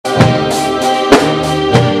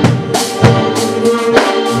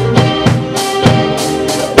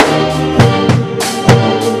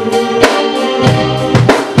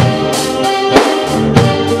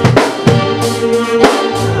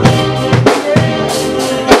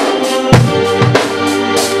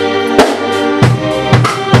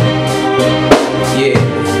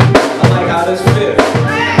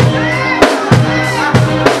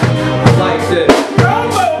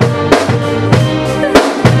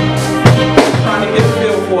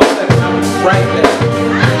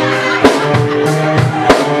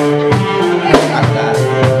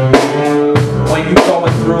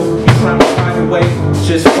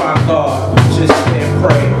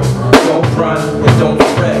mind, and don't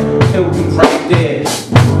fret, he'll be right there.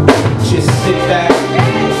 Just sit back,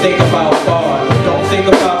 think about God. Don't think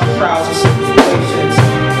about the trials and situations.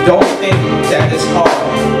 Don't think that it's hard.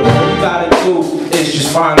 All you gotta do is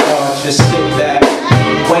just find God. Just sit back.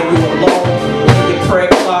 When you're alone in your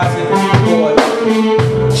prayer closet, or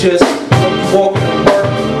just when you walk to work,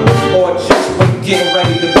 or just when you're getting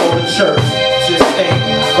ready to go to church, just think,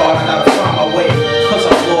 God, I gotta find my way, cause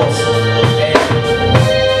I'm lost.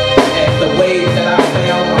 And the way that I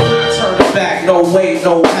found, I'm not turning back. No way,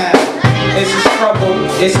 no how. It's a struggle,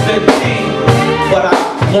 it's been pain, but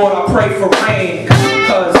Lord, I pray for rain,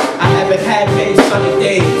 cause I haven't had many sunny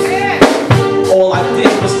days. All I did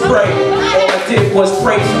was pray, all I did was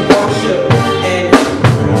praise and worship, and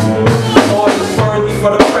Lord is worthy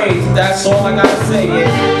for the praise. That's all I gotta say, and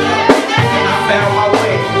I found my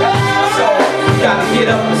way. So you gotta get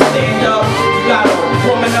up and stand up, you gotta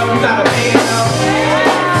woman up, you gotta man up,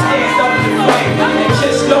 stand up and fight, and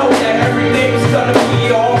just know that everything's gonna be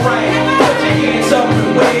alright. Hands up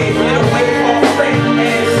and wave, get away from friend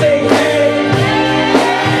and say, hey,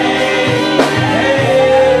 hey,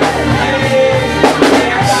 hey, hey,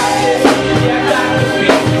 yeah, I got this, yeah, I got the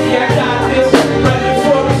beat, yeah, I got this, running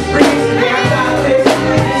for the streets, yeah, I got this,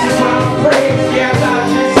 this is my praise, yeah, I got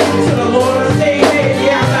this, to the Lord I say, hey,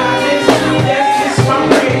 yeah, I got this, yes, this is my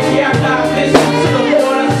praise, yeah, I got this, to the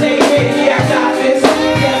Lord I say, hey, yeah, I got this,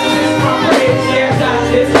 yes, this is my praise, yeah, I got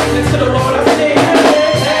this, and to the Lord I say, hey.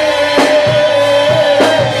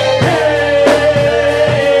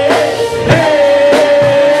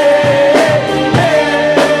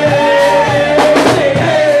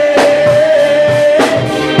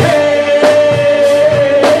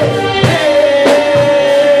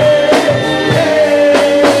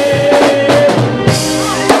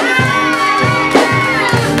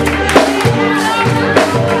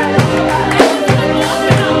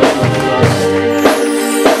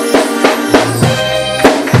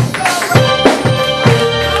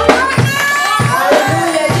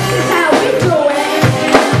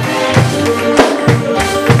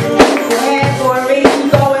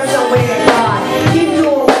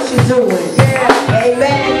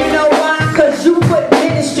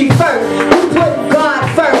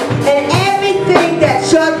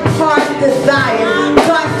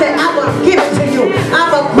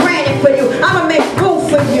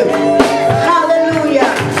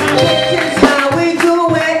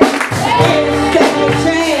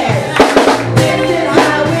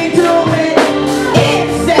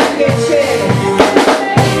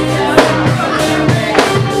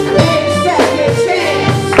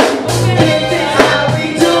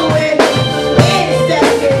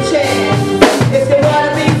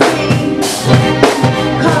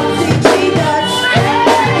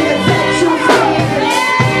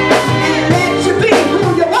 Be who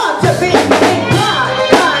you want to be.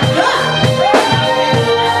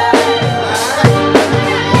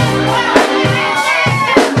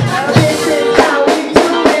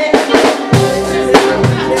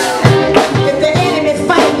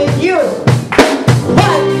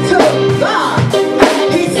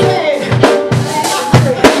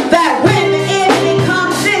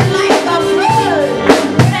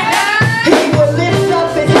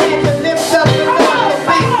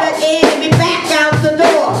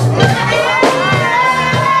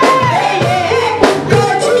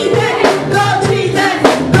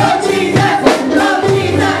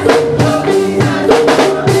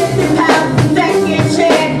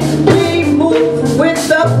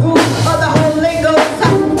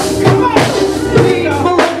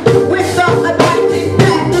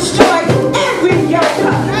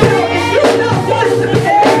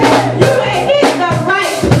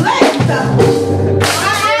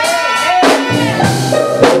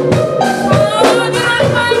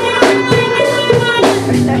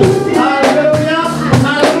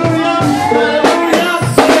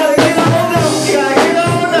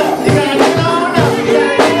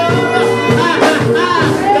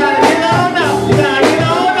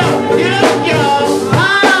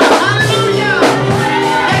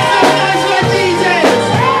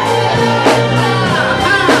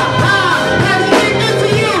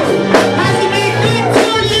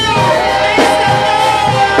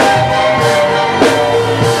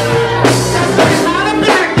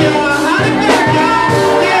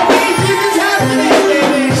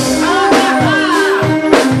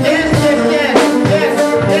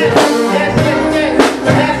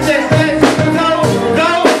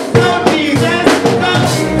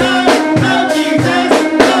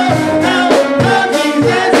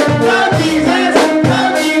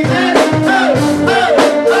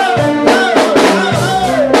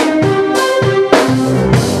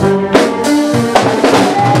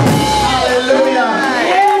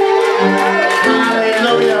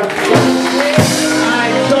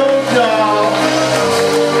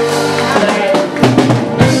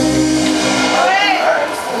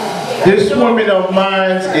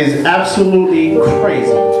 is absolutely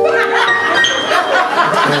crazy.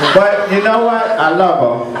 But you know what? I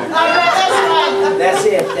love her. That's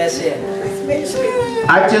it. That's it.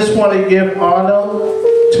 I just want to give honor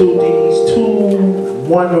to these two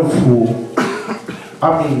wonderful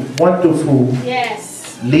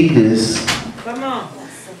leaders. Come on.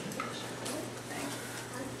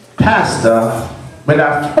 Pastor, when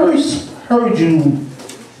I first heard you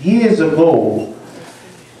years ago,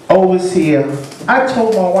 overseer, I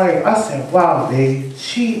told my wife, I said, wow, babe,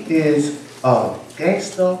 she is a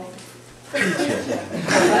gangster preacher.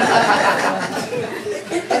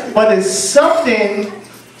 But it's something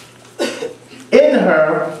in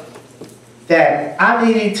her that I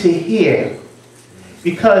needed to hear.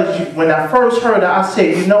 Because when I first heard her, I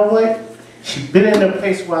said, you know what? She's been in the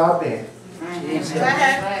place where I've been.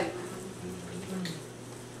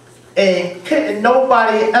 And couldn't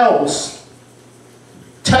nobody else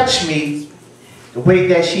touch me the way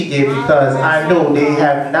that she did, because I know they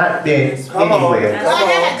have not been anywhere. Go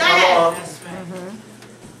ahead.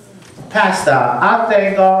 Pastor, I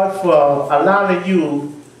thank God for allowing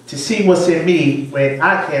you to see what's in me when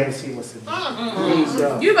I can't see what's in me.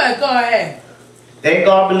 You better go ahead. Thank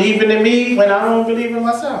God believing in me when I don't believe in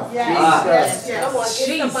myself.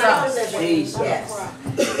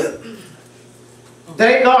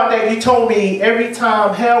 Thank God that He told me every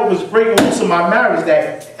time hell was breaking loose in my marriage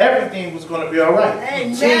that everything was going to be all right.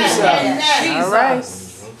 Amen. Jesus. All right.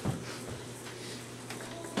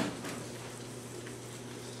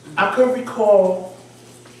 I could recall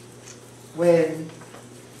when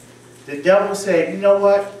the devil said, you know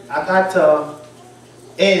what, I got to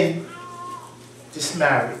end this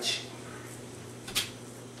marriage.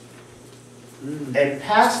 And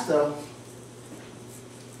Pastor,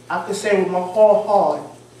 I could say with my whole heart,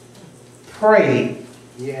 prayed.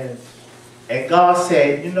 Yes. And God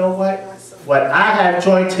said, you know what I have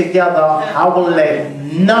joined together, I will let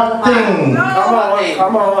nothing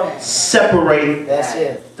Come on. separate That's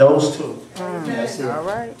it. those two. That's it. All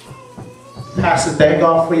right. Pastor, thank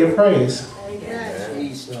God for your praise.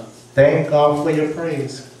 Jesus. Thank God for your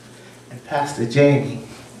praise. And Pastor Jamie.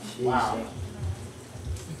 Wow.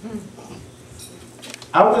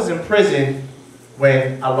 I was in prison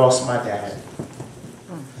when I lost my dad.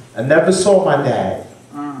 I never saw my dad.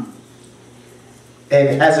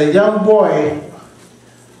 And as a young boy,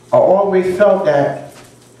 I always felt that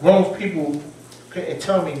grown people couldn't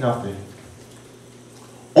tell me nothing.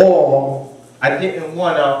 Or I didn't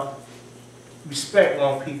want to respect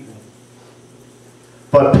grown people.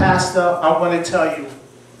 But Pastor, I want to tell you,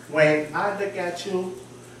 when I look at you,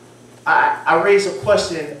 I raise a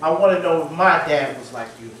question. I want to know if my dad was like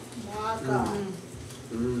you.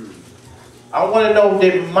 I want to know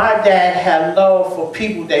that my dad had love for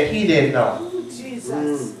people that he didn't know.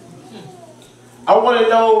 Jesus. I want to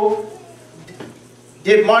know,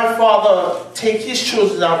 did my father take his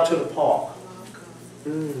children out to the park?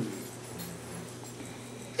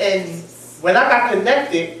 And when I got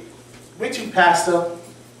connected with you, Pastor,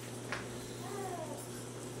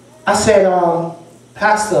 I said,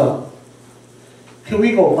 Pastor, can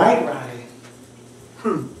we go bike riding?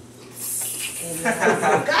 Go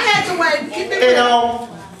ahead, DWAYNE. Keep it And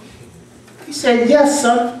he said, yes,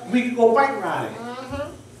 son, we can go bike riding.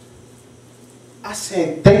 I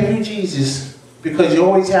said, thank you, Jesus, because you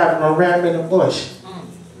always have a ram in the bush.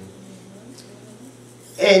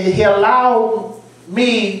 And He allowed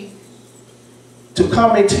me to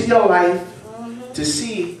come into your life to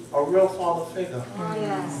see a real father figure.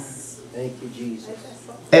 Thank you, Jesus.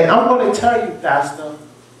 And I'm going to tell you, Pastor,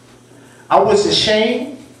 I was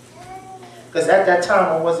ashamed because at that time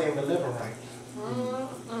I wasn't even living right.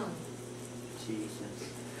 Jesus.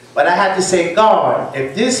 But I had to say, God,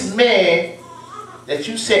 if this man that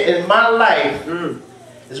you set in my life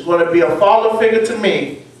is going to be a father figure to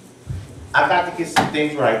me, I got to get some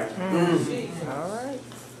things right. All right.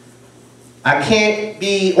 I can't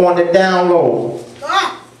be on the down low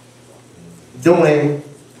doing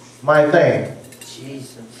my thing.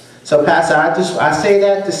 Jesus. So Pastor, I say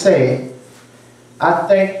that to say, I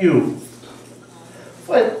thank you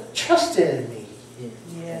for trusting in me.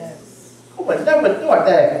 Yes. I would never thought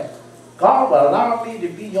that God would allow me to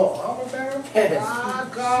be your armor bearer. My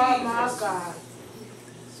God, my God.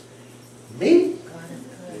 Me?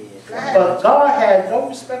 But God had no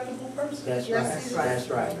respectable person. That's right. That's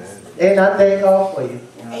right. And I thank God for you.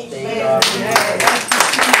 Thank God for you.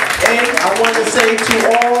 And I want to say to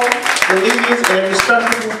all the leaders in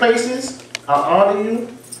respectable places, I honor you.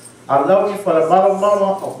 I love you from the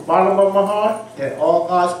bottom of my heart, and all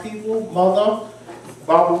God's people. Mother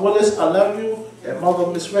Barbara Willis, I love you. And Mother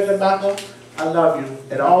Miss Rickenbacker, I I love you.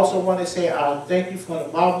 And I also want to say I thank you from the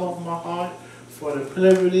bottom of my heart for the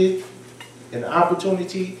privilege and the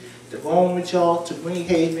opportunity to go on with y'all to Green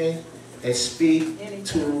Haven and speak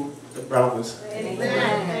to the brothers.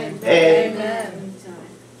 Amen. And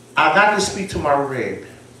I got to speak to my rib.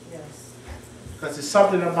 Because there's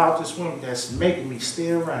something about this room that's making me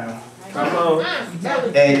stay around. Come on.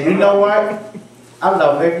 And you know what? I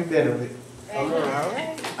love every bit of it.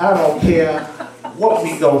 I don't care what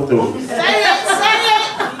we go through. Say it.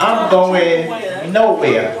 I'm going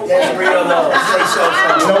nowhere. That's real love. Say so.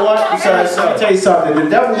 You know what? Because I'll tell you something. The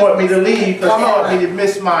devil want me to leave because he want me to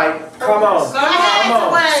miss my... Come on.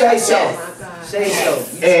 Come on. Say so. Say so.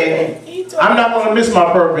 And I'm not going to miss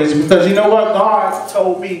my purpose because you know what? God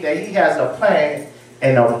told me that he has a plan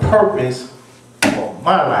and a purpose for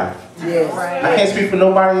my life. Yes. I can't speak for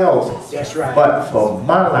nobody else. That's right. But for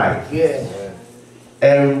my life. Yeah.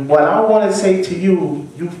 And what I want to say to you,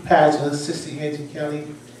 youth pastor, Sister Angie Kelly,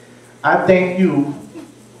 I thank you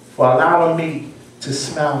for allowing me to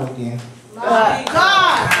smile again. My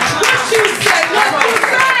God. What you say? What you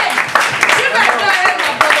say? You better let my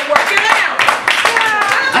brother work it out.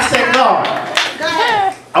 I said, God, Go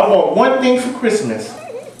ahead. I want one thing for Christmas.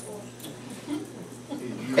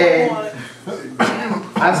 And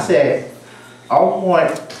I said, I want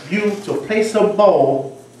you to place a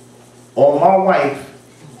bow on my wife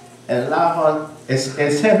and allow her and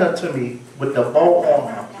send her to me with the bow on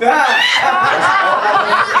her.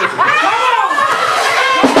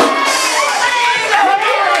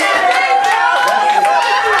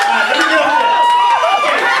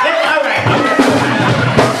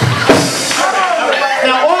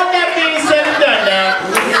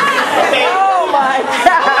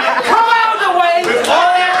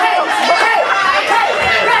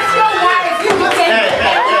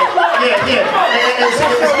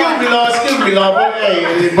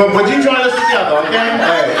 But you join us together, okay?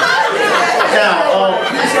 Hey. Now,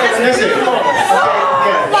 listen.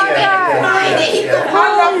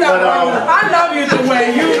 I love you the way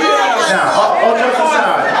you do. Now, all jokes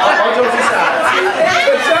aside. All jokes aside.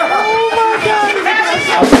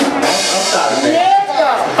 I'm sorry, man.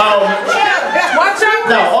 Watch out.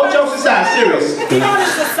 Now, all jokes aside, serious. He's on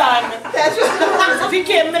his assignment. If he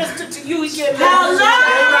can't minister to you, he can't minister to you.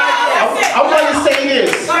 I want to say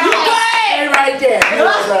this. Stay right there.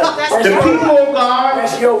 The people of God,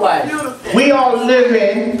 That's your wife. we are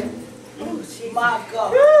living My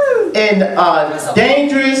God. in a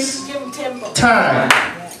dangerous Give him timber. time.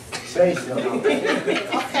 Say so.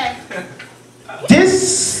 Okay.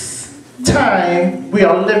 This time we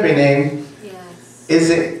are living in is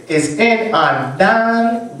in a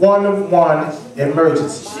 911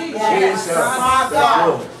 emergency. Jesus. My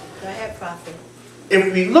God. Good. Go ahead, prophet.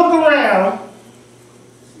 If we look around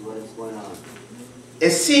What's going on?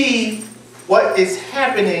 and see what is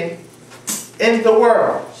happening in the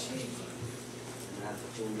world,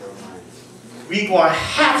 we're going to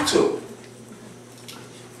have to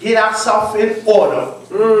get ourselves in order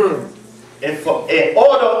in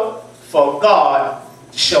order for God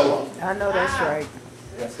to show up. I know that's right.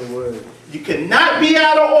 That's the word. You cannot be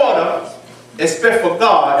out of order and expect for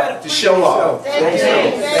God to show up.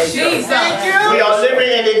 Thank you. We are living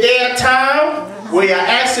in a day and time. We are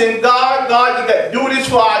asking God, God, you got to do this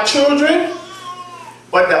for our children.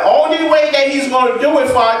 But the only way that he's going to do it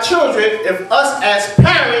for our children is us as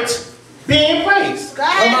parents being praised.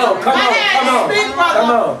 Come on, come on, come on, come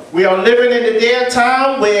on. We are living in a day and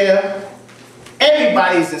time where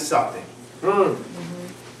everybody's in something.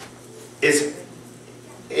 It's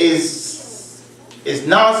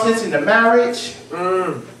nonsense in the marriage.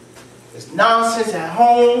 It's nonsense at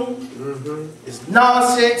home. It's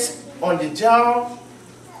nonsense on the job.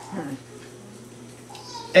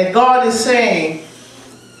 And God is saying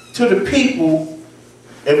to the people,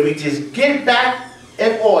 if we just get back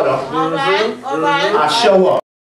in order, All right. I show up.